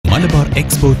Malabar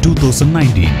expo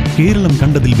 2019 Keralam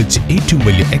കണ്ടതിൽ വെച്ച് ഏറ്റവും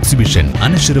വലിയ എക്സിബിഷൻ.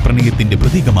 അനശ്വര പ്രണയത്തിന്റെ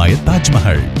പ്രതീകമായ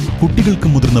താജ്മഹൽ.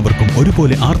 കുട്ടികൾക്കും മുതിർന്നവർക്കും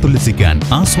ഒരുപോലെ ആർത്തുല്ലസിക്കാൻ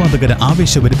ആസ്വാദകരെ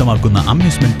ആവേശഭരിതമാക്കുന്ന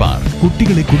അമ്യൂസ്മെന്റ് പാർക്ക്,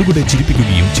 കുട്ടികളെ കുടുകുടെ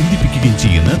ചിരിപ്പിക്കുകയും ചിന്തിപ്പിക്കുകയും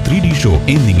ചെയ്യുന്ന 3D ഷോ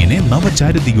എന്നിങ്ങനെ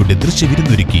നവചാരുതയുടെ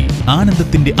ദൃശ്യവിരുന്നൊരുക്കി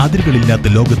ആനന്ദത്തിന്റെ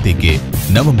അതിരുകളില്ലാത്ത ലോകത്തേക്ക്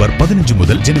നവംബർ 15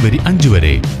 മുതൽ ജനുവരി 5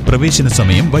 വരെ. പ്രവേശന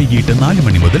സമയം വൈകിട്ട് 4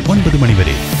 മണി മുതൽ 9 മണി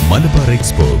വരെ. Malabar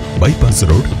expo, bypass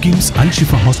road, KIMS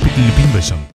Alshifa ഹോസ്പിറ്റലിന്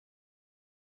പിൻവശം.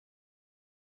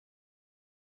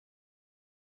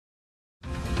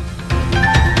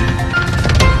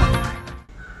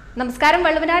 നമസ്കാരം,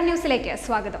 വള്ളുവനാട് ന്യൂസിലേക്ക്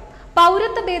സ്വാഗതം.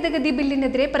 പൗരത്വ ഭേദഗതി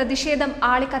ബില്ലിനെതിരെ പ്രതിഷേധം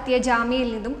ആളിക്കത്തിയ ജാമ്യയിൽ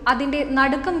നിന്നും അതിന്റെ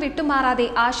നടുക്കം വിട്ടുമാറാതെ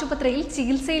ആശുപത്രിയിൽ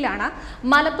ചികിത്സയിലാണ്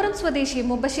മലപ്പുറം സ്വദേശി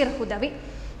മുബഷിർ ഹുദവി.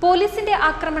 പോലീസിന്റെ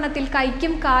ആക്രമണത്തിൽ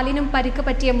കൈക്കും കാലിനും പരിക്ക്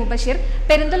പറ്റിയ മുബഷിർ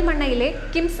പെരിന്തൽമണ്ണയിലെ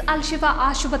കിംസ് അൽഷിഫ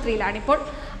ആശുപത്രിയിലാണിപ്പോൾ.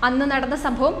 അന്ന് നടന്ന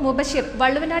സംഭവം മുബഷിർ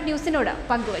വള്ളുവനാട് ന്യൂസിനോട്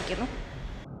പങ്കുവയ്ക്കുന്നു.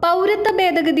 പൗരത്വ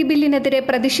ഭേദഗതി ബില്ലിനെതിരെ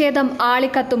പ്രതിഷേധം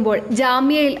ആളിക്കത്തുമ്പോൾ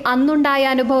ജാമ്യയിൽ അന്നുണ്ടായ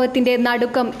അനുഭവത്തിന്റെ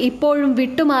നടുക്കം ഇപ്പോഴും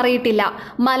വിട്ടുമാറിയിട്ടില്ല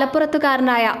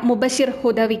മലപ്പുറത്തുകാരനായ മുബഷിർ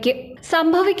ഹുദവിക്ക്.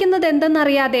 സംഭവിക്കുന്നത്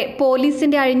എന്തെന്നറിയാതെ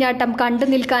പോലീസിന്റെ അഴിഞ്ഞാട്ടം കണ്ടു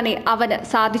നിൽക്കാനേ അവന്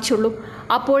സാധിച്ചുള്ളൂ.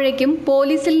 അപ്പോഴേക്കും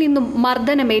പോലീസിൽ നിന്നും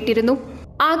മർദ്ദനമേറ്റിരുന്നു.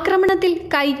 ആക്രമണത്തിൽ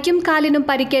കൈക്കും കാലിനും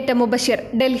പരിക്കേറ്റ മുബഷിർ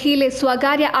ഡൽഹിയിലെ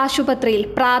സ്വകാര്യ ആശുപത്രിയിൽ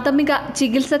പ്രാഥമിക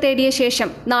ചികിത്സ തേടിയ ശേഷം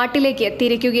നാട്ടിലേക്ക്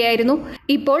തിരിക്കുകയായിരുന്നു.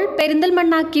 ഇപ്പോൾ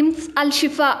പെരിന്തൽമണ്ണ കിംസ്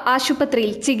അൽഷിഫ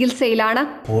ആശുപത്രിയിൽ ചികിത്സയിലാണ്.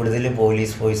 കൂടുതൽ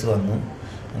പോലീസ് ഫോഴ്സ് വന്നു.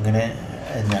 അങ്ങനെ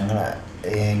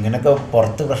ഇങ്ങനെയൊക്കെ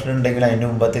പുറത്ത് പ്രശ്നം ഉണ്ടെങ്കിൽ അതിന്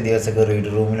മുമ്പത്തെ ദിവസമൊക്കെ റീഡ്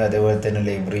റൂമിലും അതേപോലെ തന്നെ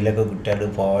ലൈബ്രറിയിലൊക്കെ കുട്ടികൾ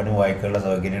പോകാനും വായിക്കാനുള്ള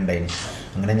സൗകര്യം ഉണ്ടായിരുന്നു.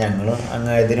 അങ്ങനെ ഞങ്ങളും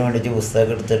അതിന് വേണ്ടിയിട്ട്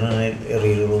പുസ്തകമൊക്കെ എടുത്തിട്ടാണ്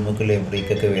റീഡ് റൂമൊക്കെ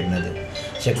ലൈബ്രറിക്കൊക്കെ വരുന്നത്.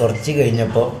 പക്ഷെ കുറച്ച്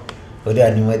കഴിഞ്ഞപ്പോൾ ഒരു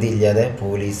അനുമതി ഇല്ലാതെ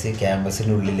പോലീസ്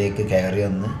ക്യാമ്പസിൻ്റെ ഉള്ളിലേക്ക് കയറി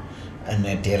വന്ന്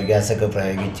ടിയർ ഗ്യാസൊക്കെ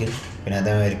പ്രയോഗിച്ച് പിന്നെ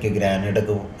അതേമാതിരിക്ക്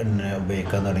ഗ്രാനേഡൊക്കെ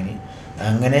ഉപയോഗിക്കാൻ തുടങ്ങി.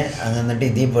 അങ്ങനെ എന്നിട്ട്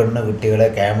ഇതിൽ പെടുന്ന കുട്ടികളെ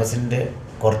ക്യാമ്പസിൻ്റെ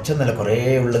കുറച്ചൊന്നുമല്ല കുറേ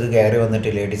ഉള്ളത് കയറി വന്നിട്ട്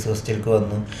ലേഡീസ് ഹോസ്റ്റലിലേക്ക്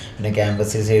വന്നു. പിന്നെ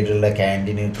ക്യാമ്പസ് സൈഡിലുള്ള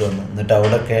ക്യാൻറ്റീനിലേക്ക് വന്നു. എന്നിട്ട്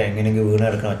അവിടെയൊക്കെ എങ്ങനെയെങ്കിലും വീണ്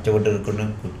കിടക്കണം ഒറ്റപ്പെട്ട് എടുക്കുന്ന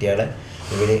കുട്ടികളെ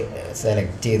ഇവർ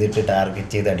സെലക്ട് ചെയ്തിട്ട്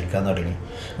ടാർഗറ്റ് ചെയ്ത് അടിക്കാൻ തുടങ്ങി.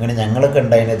 അങ്ങനെ ഞങ്ങളൊക്കെ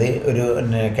ഉണ്ടായിരുന്നത് ഒരു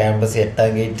ക്യാമ്പസ് 8ാം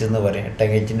ഗേറ്റ് എന്ന് പറയും.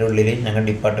 8ാം ഗേറ്റിൻ്റെ ഉള്ളിൽ ഞങ്ങൾ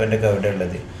ഡിപ്പാർട്ട്മെൻറ്റൊക്കെ അവിടെ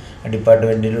ഉള്ളത്. ആ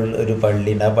ഡിപ്പാർട്ട്മെൻറ്റിൽ ഒരു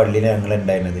പള്ളിയുണ്ട്. ആ പള്ളിയിൽ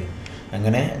ഞങ്ങളുണ്ടായിരുന്നത്.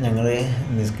 അങ്ങനെ ഞങ്ങൾ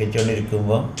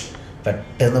നിസ്കരിച്ചുകൊണ്ടിരിക്കുമ്പോൾ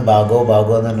പെട്ടെന്ന് ഭാഗോ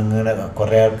എന്ന് പറഞ്ഞിങ്ങനെ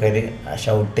കുറേ ആൾക്കാർ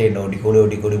ഷൗട്ട് ചെയ്യുന്നുണ്ട്,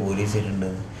 ഓടിക്കൂടി പോലീസ് ഇട്ടുണ്ട്.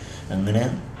 അങ്ങനെ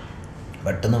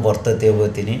പെട്ടെന്ന്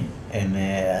പുറത്തെത്തിയപ്പോഴത്തേന്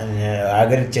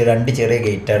ആകെ 2 ചെറിയ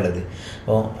ഗേറ്റാണുള്ളത്.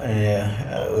 അപ്പോൾ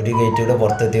ഒരു ഗേറ്റ് കൂടെ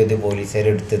പുറത്തെത്തിയപ്പോൾ പോലീസുകാർ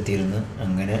എടുത്തെത്തിയിരുന്നു.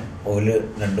 അങ്ങനെ ഓല്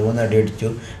 2-3 അടി അടിച്ചു.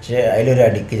 പക്ഷേ അതിലൊരു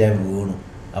അടിക്ക് ഞാൻ വീണു.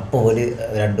 അപ്പോൾ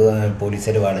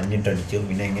പോലീസുകാർ വളഞ്ഞിട്ടടിച്ചു.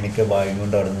 പിന്നെ എങ്ങനെയൊക്കെ ഭാഗ്യം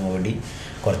കൊണ്ട് അവിടെ നിന്ന് ഓടി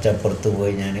കുറച്ചപ്പുറത്ത്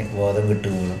പോയി ഞാൻ ബോധം കിട്ടി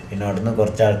വീണു. പിന്നെ അവിടെ നിന്ന്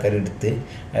കുറച്ച് ആൾക്കാരെടുത്ത്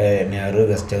നെഹ്റു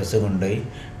ഗസ്റ്റ് ഹൗസ് കൊണ്ടുപോയി.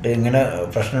 ഇങ്ങനെ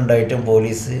പ്രശ്നം ഉണ്ടായിട്ടും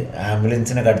പോലീസ്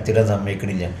ആംബുലൻസിനെ കടത്തിയിടാൻ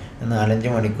സമ്മതിക്കണില്ല.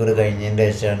 4-5 മണിക്കൂർ കഴിഞ്ഞതിൻ്റെ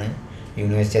ശേഷമാണ്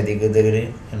യൂണിവേഴ്സിറ്റി അധികൃതർ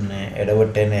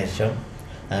ഇടപെട്ടതിന് ശേഷം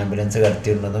ആംബുലൻസ്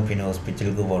കടത്തിയിടുന്നതും പിന്നെ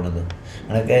ഹോസ്പിറ്റലിലേക്ക് പോകുന്നതും.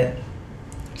 അങ്ങനെയൊക്കെ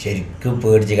ശരിക്കും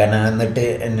പേടിച്ച്. കാരണം എന്നിട്ട്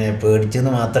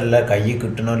പേടിച്ചെന്ന് മാത്രമല്ല, കൈ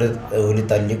കിട്ടണ ഒരു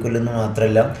തല്ലിക്കൊല്ലെന്ന്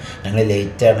മാത്രമല്ല, ഞങ്ങൾ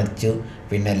ലൈറ്റ് അണച്ചു.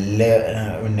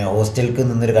 പിന്നെ ഹോസ്റ്റലിലേക്ക്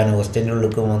നിന്നൊരു കാരണം ഹോസ്റ്റലിൻ്റെ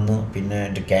ഉള്ളിലേക്ക് വന്നു. പിന്നെ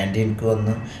ക്യാൻറ്റീനിലേക്ക്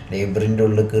വന്നു. ലൈബ്രറിൻ്റെ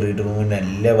ഉള്ളിലേക്ക് റീഡ് റൂമിൻ്റെ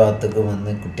എല്ലാ ഭാഗത്തേക്കും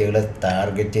വന്ന് കുട്ടികളെ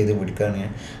ടാർഗറ്റ് ചെയ്ത് പിടിക്കുകയാണ്.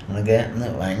 നമുക്ക്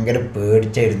ഭയങ്കര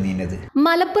പേടിച്ചായിരുന്നു ഇതിനത്.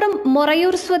 മലപ്പുറം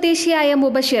മൊറയൂർ സ്വദേശിയായ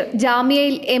മുബഷിർ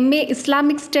ജാമ്യയിൽ MA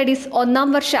ഇസ്ലാമിക് സ്റ്റഡീസ്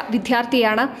 1ാം വർഷ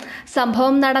വിദ്യാർത്ഥിയാണ്.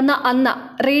 സംഭവം നടന്ന അന്ന്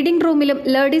റീഡിംഗ് റൂമിലും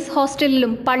ലേഡീസ്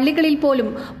ഹോസ്റ്റലിലും പള്ളികളിൽ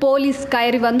പോലും പോലീസ്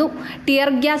കയറി വന്നു.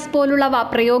 ടിയർ ഗ്യാസ് പോലുള്ളവ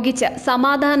പ്രയോഗിച്ച്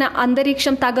സമാധാന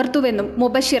അന്തരീക്ഷം തകർത്തുവെന്നും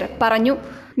മുബഷിർ പറഞ്ഞു.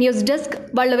 News desk,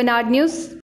 Valluvanad news.